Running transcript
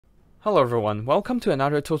Hello everyone, welcome to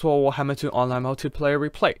another Total Warhammer 2 online multiplayer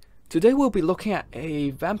replay. Today we'll be looking at a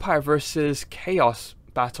Vampire versus Chaos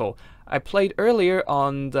battle. I played earlier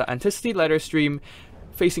on the Enticity Ladder stream,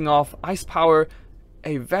 facing off Icepower,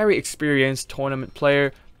 a very experienced tournament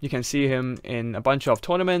player. You can see him in a bunch of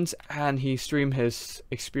tournaments and he streamed his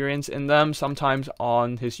experience in them, sometimes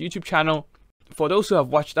on his YouTube channel. For those who have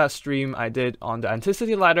watched that stream I did on the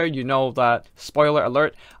Enticity Ladder, you know that, spoiler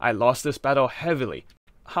alert, I lost this battle heavily.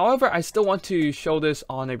 However, I still want to show this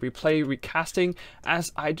on a replay recasting,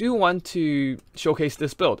 as I do want to showcase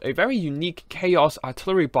this build, a very unique Chaos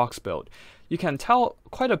artillery box build. You can tell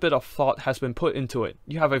quite a bit of thought has been put into it.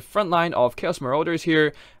 You have a front line of Chaos Marauders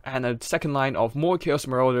here, and a second line of more Chaos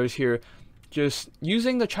Marauders here, just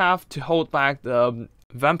using the chaff to hold back the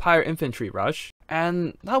Vampire infantry rush.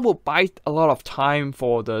 And that will bite a lot of time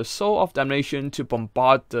for the Soul of Damnation to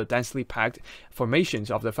bombard the densely packed formations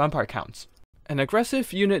of the Vampire counts. An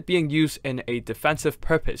aggressive unit being used in a defensive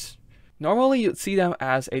purpose. Normally you'd see them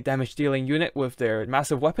as a damage dealing unit with their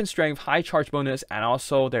massive weapon strength, high charge bonus, and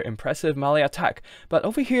also their impressive melee attack, but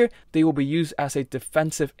over here they will be used as a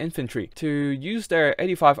defensive infantry to use their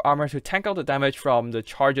 85 armor to tank out the damage from the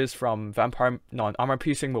charges from Vampire non-armor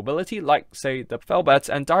piercing mobility, like say the Fellbats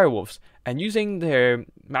and Direwolves, and using their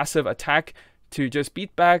massive attack to just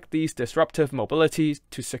beat back these disruptive mobilities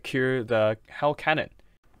to secure the Hell Cannon.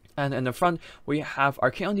 And in the front, we have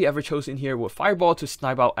Archaon the Everchosen here with Fireball to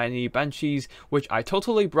snipe out any Banshees, which I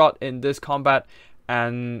totally brought in this combat,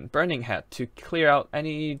 and Burning Head to clear out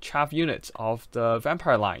any chaff units of the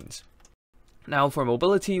Vampire lines. Now for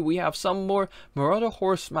mobility, we have some more Marauder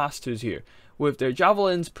Horse Masters here. With their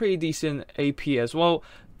Javelins, pretty decent AP as well.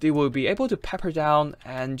 They will be able to pepper down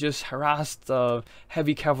and just harass the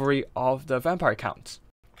heavy cavalry of the Vampire counts.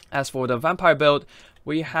 As for the Vampire build,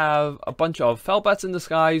 we have a bunch of Fellbats in the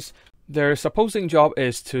skies. Their supposing job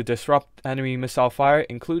is to disrupt enemy missile fire,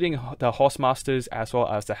 including the Horsemasters as well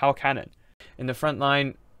as the Hell Cannon. In the front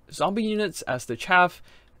line, zombie units as the chaff,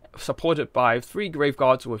 supported by 3 Grave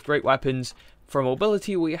Guards with great weapons. For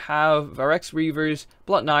mobility, we have Varex Reavers,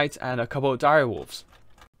 Blood Knights, and a couple of Direwolves.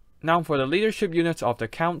 Now for the leadership units of the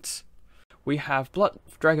counts, we have Blood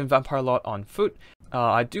Dragon Vampire Lord on foot.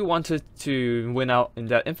 I do wanted to win out in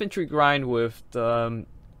that infantry grind with the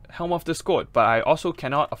Helm of Discord, but I also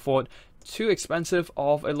cannot afford too expensive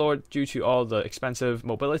of a lord due to all the expensive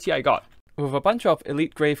mobility I got. With a bunch of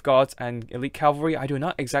elite Grave Guards and elite cavalry, I do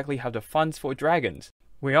not exactly have the funds for dragons.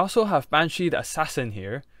 We also have Banshee the Assassin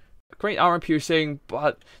here. Great armor piercing,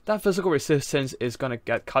 but that physical resistance is gonna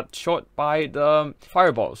get cut short by the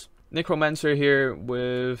fireballs. Necromancer here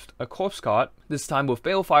with a Corpse Guard, this time with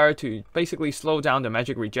Balefire to basically slow down the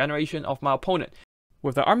magic regeneration of my opponent.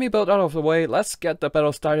 With the army build out of the way, let's get the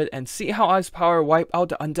battle started and see how Icepower wipe out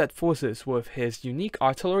the undead forces with his unique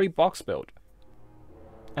artillery box build.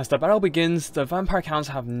 As the battle begins, the Vampire counts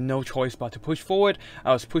have no choice but to push forward.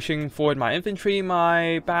 I was pushing forward my infantry,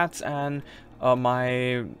 my bats, and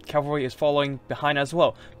my cavalry is following behind as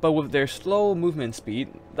well, but with their slow movement speed,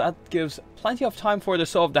 that gives plenty of time for the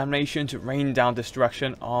Soul of Damnation to rain down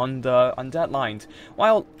destruction on the undead lines,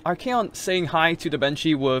 while Archaon saying hi to the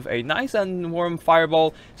Banshee with a nice and warm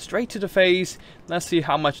fireball straight to the face. Let's see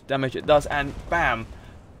how much damage it does, and bam!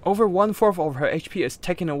 Over 1/4 of her HP is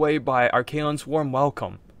taken away by Archaon's warm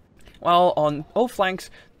welcome. While on all flanks,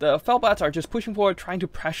 the Fellbats are just pushing forward, trying to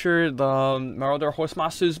pressure the Marauder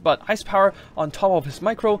Horsemasters, but Icepower, on top of his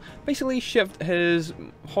micro, basically shift his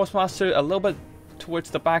Horsemaster a little bit towards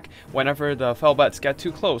the back whenever the Fellbats get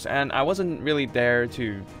too close, and I wasn't really there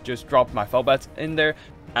to just drop my Fellbats in there,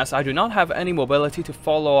 as I do not have any mobility to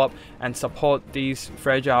follow up and support these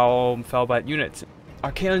fragile Fellbat units.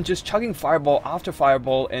 Archaon just chugging fireball after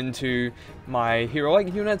fireball into my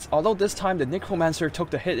heroic units, although this time the Necromancer took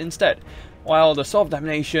the hit instead, while the Soul of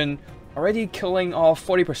Damnation already killing off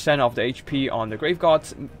 40% of the HP on the Grave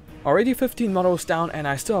Guards. Already 15 models down, and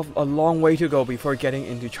I still have a long way to go before getting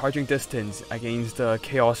into charging distance against the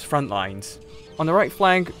Chaos front lines. On the right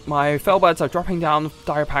flank, my Fellbats are dropping down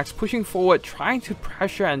dire packs, pushing forward, trying to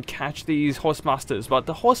pressure and catch these Horsemasters, but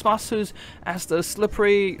the Horsemasters, as the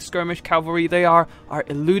slippery skirmish cavalry they are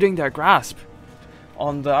eluding their grasp.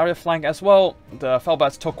 On the other flank as well, the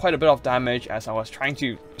Fellbats took quite a bit of damage as I was trying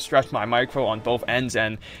to stretch my micro on both ends,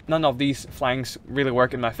 and none of these flanks really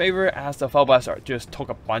work in my favor as the Fellbats just took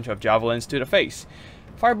a bunch of javelins to the face.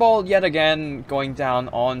 Fireball yet again going down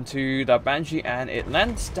onto the Banshee, and it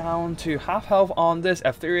lands down to half health on this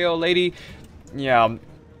ethereal lady. Yeah,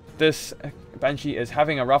 this Banshee is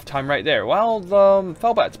having a rough time right there. While the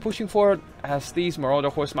Felbats pushing forward as these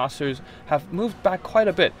Marauder Horsemasters have moved back quite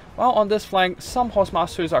a bit. While on this flank, some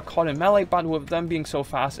Horsemasters are caught in melee, but with them being so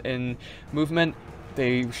fast in movement,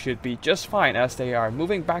 they should be just fine as they are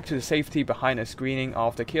moving back to the safety behind a screening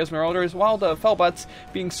of the Chaos Marauders, while the Felbats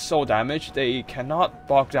being so damaged, they cannot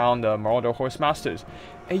bog down the Marauder Horsemasters.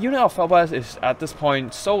 A unit of Felbats is at this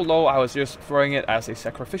point so low, I was just throwing it as a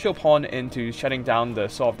sacrificial pawn into shutting down the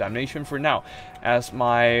Soul of Damnation for now, as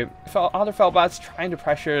my other Felbats trying to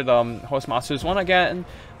pressure the Horsemasters once again,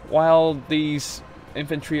 while these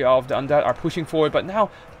infantry of the Undead are pushing forward, but now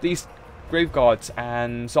these Grave Gods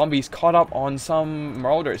and zombies caught up on some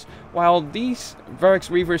Marauders, while these Verix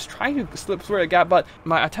Reavers trying to slip through a gap, but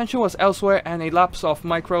my attention was elsewhere and a lapse of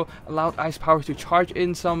micro allowed Icepower to charge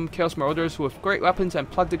in some Chaos Marauders with great weapons and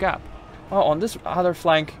plug the gap. While on this other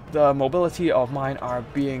flank, the mobility of mine are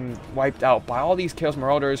being wiped out by all these Chaos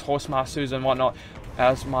Marauders, Horsemasters and whatnot,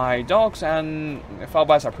 as my dogs and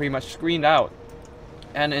Felbats are pretty much screened out.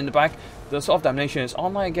 And in the back, the Soul of Damnation is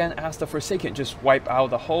online again as the Forsaken just wipe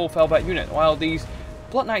out the whole Felbat unit, while these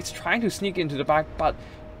Blood Knights trying to sneak into the back, but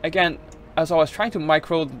again, as I was trying to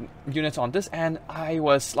micro units on this end, I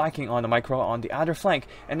was lacking on the micro on the other flank,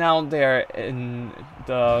 and now they're in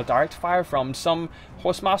the direct fire from some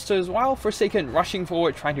Horsemasters, while Forsaken rushing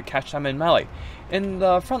forward trying to catch them in melee. In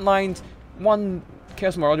the front lines, one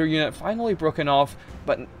Chaos Marauder unit finally broken off,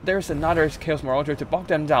 but there's another Chaos Marauder to bog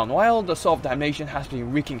them down, while the Soul of Damnation has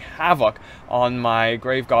been wreaking havoc on my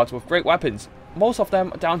Grave Gods with great weapons. Most of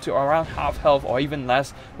them down to around half health or even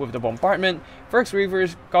less with the bombardment. Verix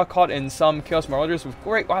Reavers got caught in some Chaos Marauders with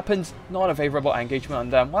great weapons, not a favorable engagement on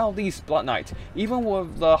them, while these Blood Knights, even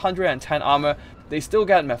with the 110 armor, they still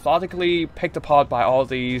get methodically picked apart by all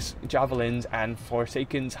these Javelins and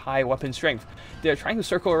Forsaken's high weapon strength. They're trying to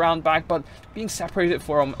circle around back, but being separated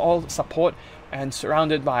from all support and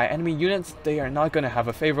surrounded by enemy units, they are not going to have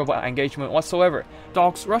a favorable engagement whatsoever.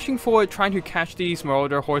 Dogs rushing forward trying to catch these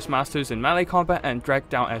Marauder Horsemasters in melee combat and drag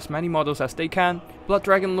down as many models as they can. Blood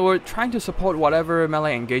Dragon Lord trying to support whatever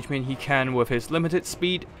melee engagement he can with his limited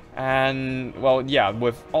speed, and well, yeah,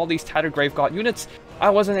 with all these tattered Grave God units, I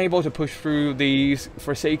wasn't able to push through these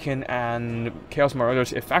Forsaken and Chaos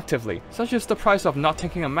Marauders effectively. Such is the price of not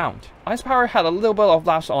taking a mount. Icepower had a little bit of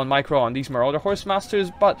lapse on micro on these Marauder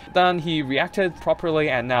Horsemasters, but then he reacted properly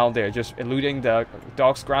and now they're just eluding the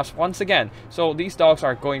dog's grasp once again. So these dogs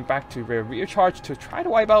are going back to their rear charge to try to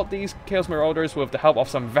wipe out these Chaos Marauders with the help of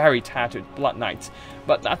some very tattered Blood Knights.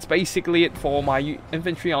 But that's basically it for my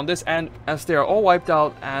infantry on this end, as they are all wiped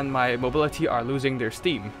out and my mobility are losing their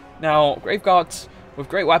steam. Now, Grave Gods with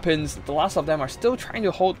great weapons, the last of them are still trying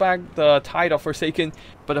to hold back the tide of Forsaken,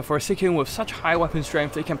 but the Forsaken with such high weapon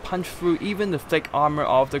strength, they can punch through even the thick armor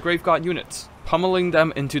of the Grave God units, pummeling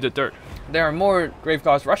them into the dirt. There are more Grave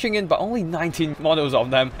Gods rushing in, but only 19 models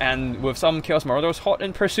of them, and with some Chaos Marauders hot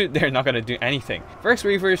in pursuit, they're not going to do anything. Verix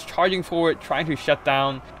Reavers charging forward, trying to shut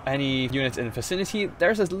down any units in the vicinity.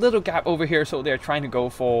 There's this little gap over here, so they're trying to go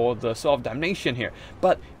for the Soul of Damnation here,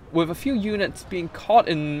 but with a few units being caught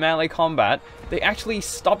in melee combat, they actually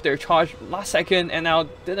stopped their charge last second and now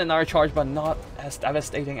did another charge, but not as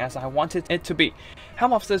devastating as I wanted it to be.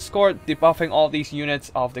 Helm of the Discord debuffing all these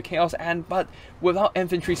units of the Chaos end, but without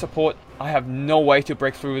infantry support, I have no way to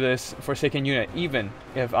break through this Forsaken unit, even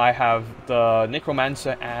if I have the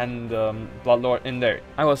Necromancer and the Bloodlord in there.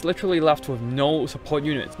 I was literally left with no support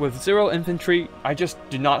units. With 0 infantry, I just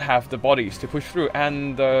do not have the bodies to push through,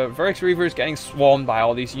 and the Verix Reavers getting swarmed by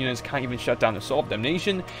all these units can't even shut down the Soul of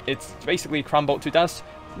Damnation. It's basically crumbled to dust,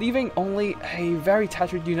 leaving only a very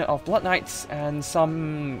tattered unit of Blood Knights and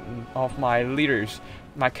some of my leaders,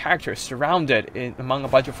 my characters, surrounded among a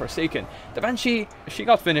bunch of Forsaken. The Banshee, she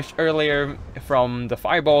got finished earlier from the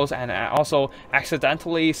fireballs and also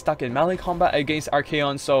accidentally stuck in melee combat against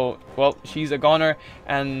Archaon, so well, she's a goner.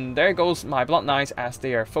 And there goes my Blood Knights as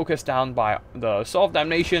they are focused down by the Soul of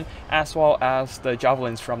Damnation as well as the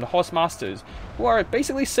Javelins from the Horsemasters, who are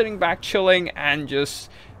basically sitting back chilling and just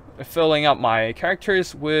filling up my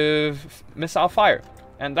characters with missile fire.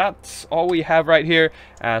 And that's all we have right here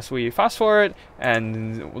as we fast forward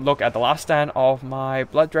and look at the last stand of my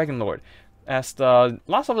Blood Dragon Lord. As the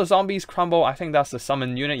last of the zombies crumble, I think that's the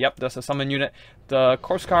summon unit. Yep, that's the summon unit. The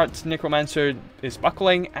Corpse Guard's Necromancer is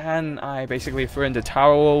buckling, and I basically threw in the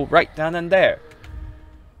towel right then and there.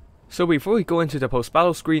 So before we go into the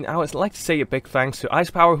post-battle screen, I would like to say a big thanks to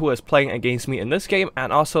Icepower, who is playing against me in this game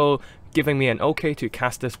and also giving me an okay to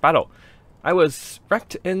cast this battle. I was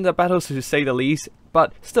wrecked in the battles to say the least,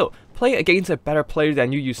 but still, playing against a better player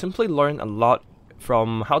than you simply learn a lot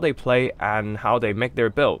from how they play and how they make their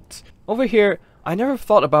builds. Over here, I never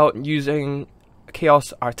thought about using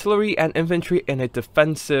Chaos Artillery and Infantry in a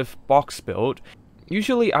defensive box build.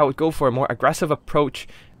 Usually I would go for a more aggressive approach,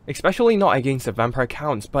 especially not against the Vampire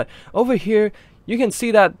counts, but over here you can see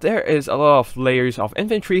that there is a lot of layers of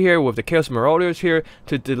infantry here with the Chaos Marauders here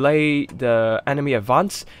to delay the enemy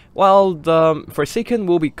advance, while the Forsaken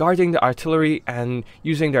will be guarding the artillery and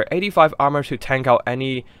using their 85 armor to tank out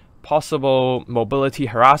any possible mobility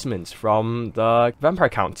harassments from the Vampire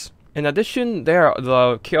counts. In addition, there are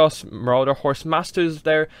the Chaos Marauder Horse Masters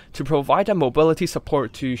there to provide a mobility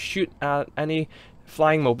support to shoot at any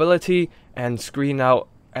flying mobility and screen out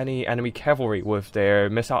any enemy cavalry with their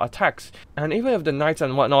missile attacks. And even if the knights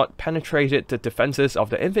and whatnot penetrated the defenses of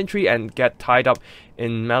the infantry and get tied up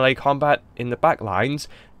in melee combat in the back lines,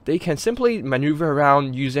 they can simply maneuver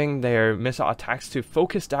around using their missile attacks to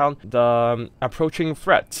focus down the approaching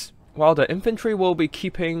threats, while the infantry will be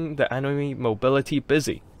keeping the enemy mobility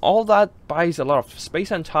busy. All that buys a lot of space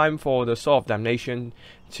and time for the Sword of Damnation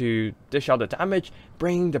to dish out the damage,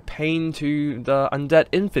 bringing the pain to the undead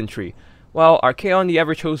infantry, while Archaon the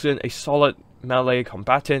Everchosen, a solid melee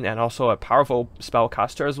combatant and also a powerful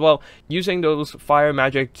spellcaster as well, using those fire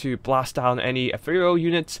magic to blast down any ethereal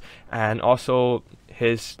units, and also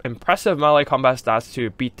his impressive melee combat stats to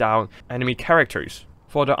beat down enemy characters.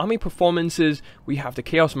 For the army performances, we have the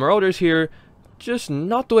Chaos Marauders here, just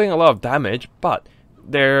not doing a lot of damage, but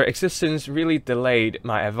their existence really delayed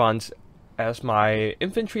my advance as my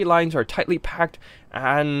infantry lines are tightly packed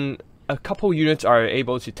and a couple units are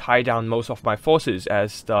able to tie down most of my forces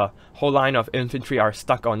as the whole line of infantry are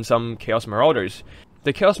stuck on some Chaos Marauders.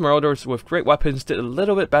 The Chaos Marauders with great weapons did a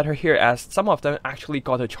little bit better here as some of them actually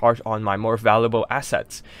got a charge on my more valuable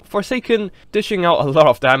assets. Forsaken dishing out a lot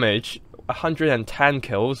of damage, 110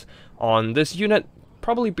 kills on this unit,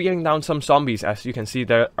 probably beating down some zombies. As you can see,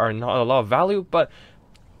 there are not a lot of value, but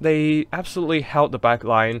they absolutely held the back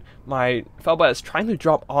line. My Felbat is trying to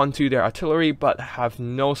drop onto their artillery but have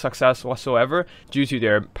no success whatsoever due to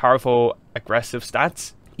their powerful aggressive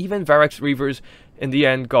stats. Even Varix Reavers in the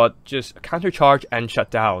end got just countercharge and shut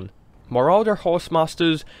down. Marauder Horse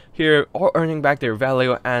Masters here are earning back their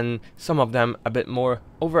value, and some of them a bit more,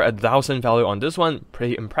 over 1,000 value on this one,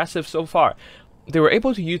 pretty impressive so far. They were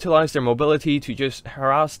able to utilize their mobility to just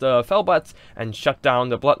harass the Felbats and shut down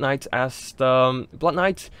the Blood Knights, as the Blood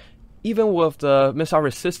Knights, even with the missile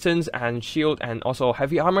resistance and shield and also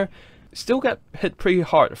heavy armor, still get hit pretty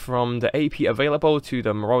hard from the AP available to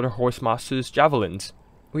the Marauder Horse Masters javelins.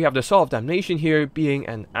 We have the Sword of Damnation here being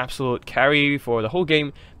an absolute carry for the whole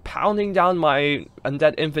game, pounding down my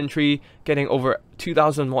undead infantry, getting over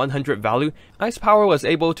 2,100 value. Icepower was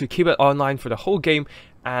able to keep it online for the whole game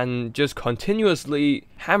and just continuously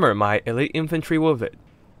hammer my elite infantry with it.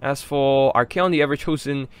 As for Archaon the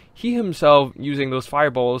Everchosen, he himself using those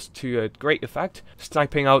fireballs to a great effect,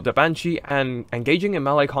 sniping out the Banshee and engaging in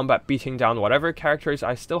melee combat, beating down whatever characters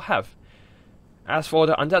I still have. As for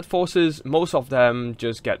the undead forces, most of them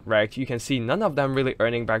just get wrecked. You can see none of them really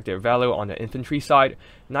earning back their value on the infantry side.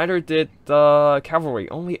 Neither did the cavalry,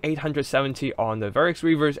 only 870 on the Varix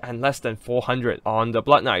Reavers and less than 400 on the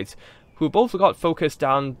Blood Knights, who both got focused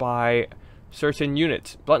down by certain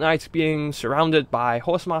units. Blood Knights being surrounded by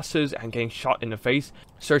Horse Masters and getting shot in the face,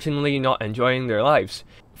 certainly not enjoying their lives.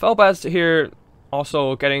 Felbats here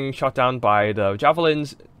also getting shot down by the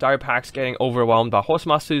javelins, Dire Packs getting overwhelmed by Horse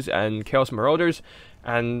Masters and Chaos Marauders,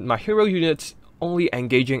 and my hero units only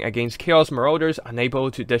engaging against Chaos Marauders,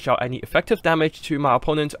 unable to dish out any effective damage to my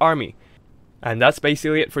opponent's army. And that's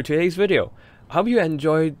basically it for today's video. I hope you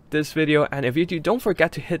enjoyed this video, and if you do, don't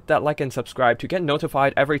forget to hit that like and subscribe to get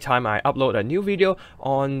notified every time I upload a new video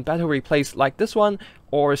on battle replays like this one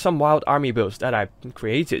or some wild army builds that I've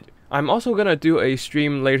created. I'm also gonna do a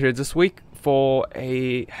stream later this week for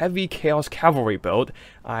a heavy Chaos Cavalry build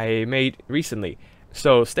I made recently,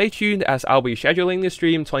 so stay tuned as I'll be scheduling the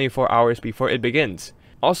stream 24 hours before it begins.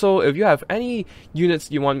 Also, if you have any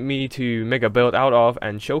units you want me to make a build out of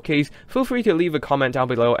and showcase, feel free to leave a comment down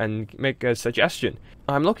below and make a suggestion.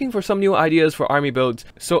 I'm looking for some new ideas for army builds,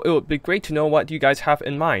 so it would be great to know what you guys have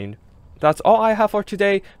in mind. That's all I have for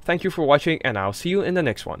today. Thank you for watching, and I'll see you in the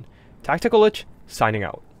next one. Tactical Lich, signing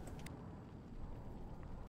out.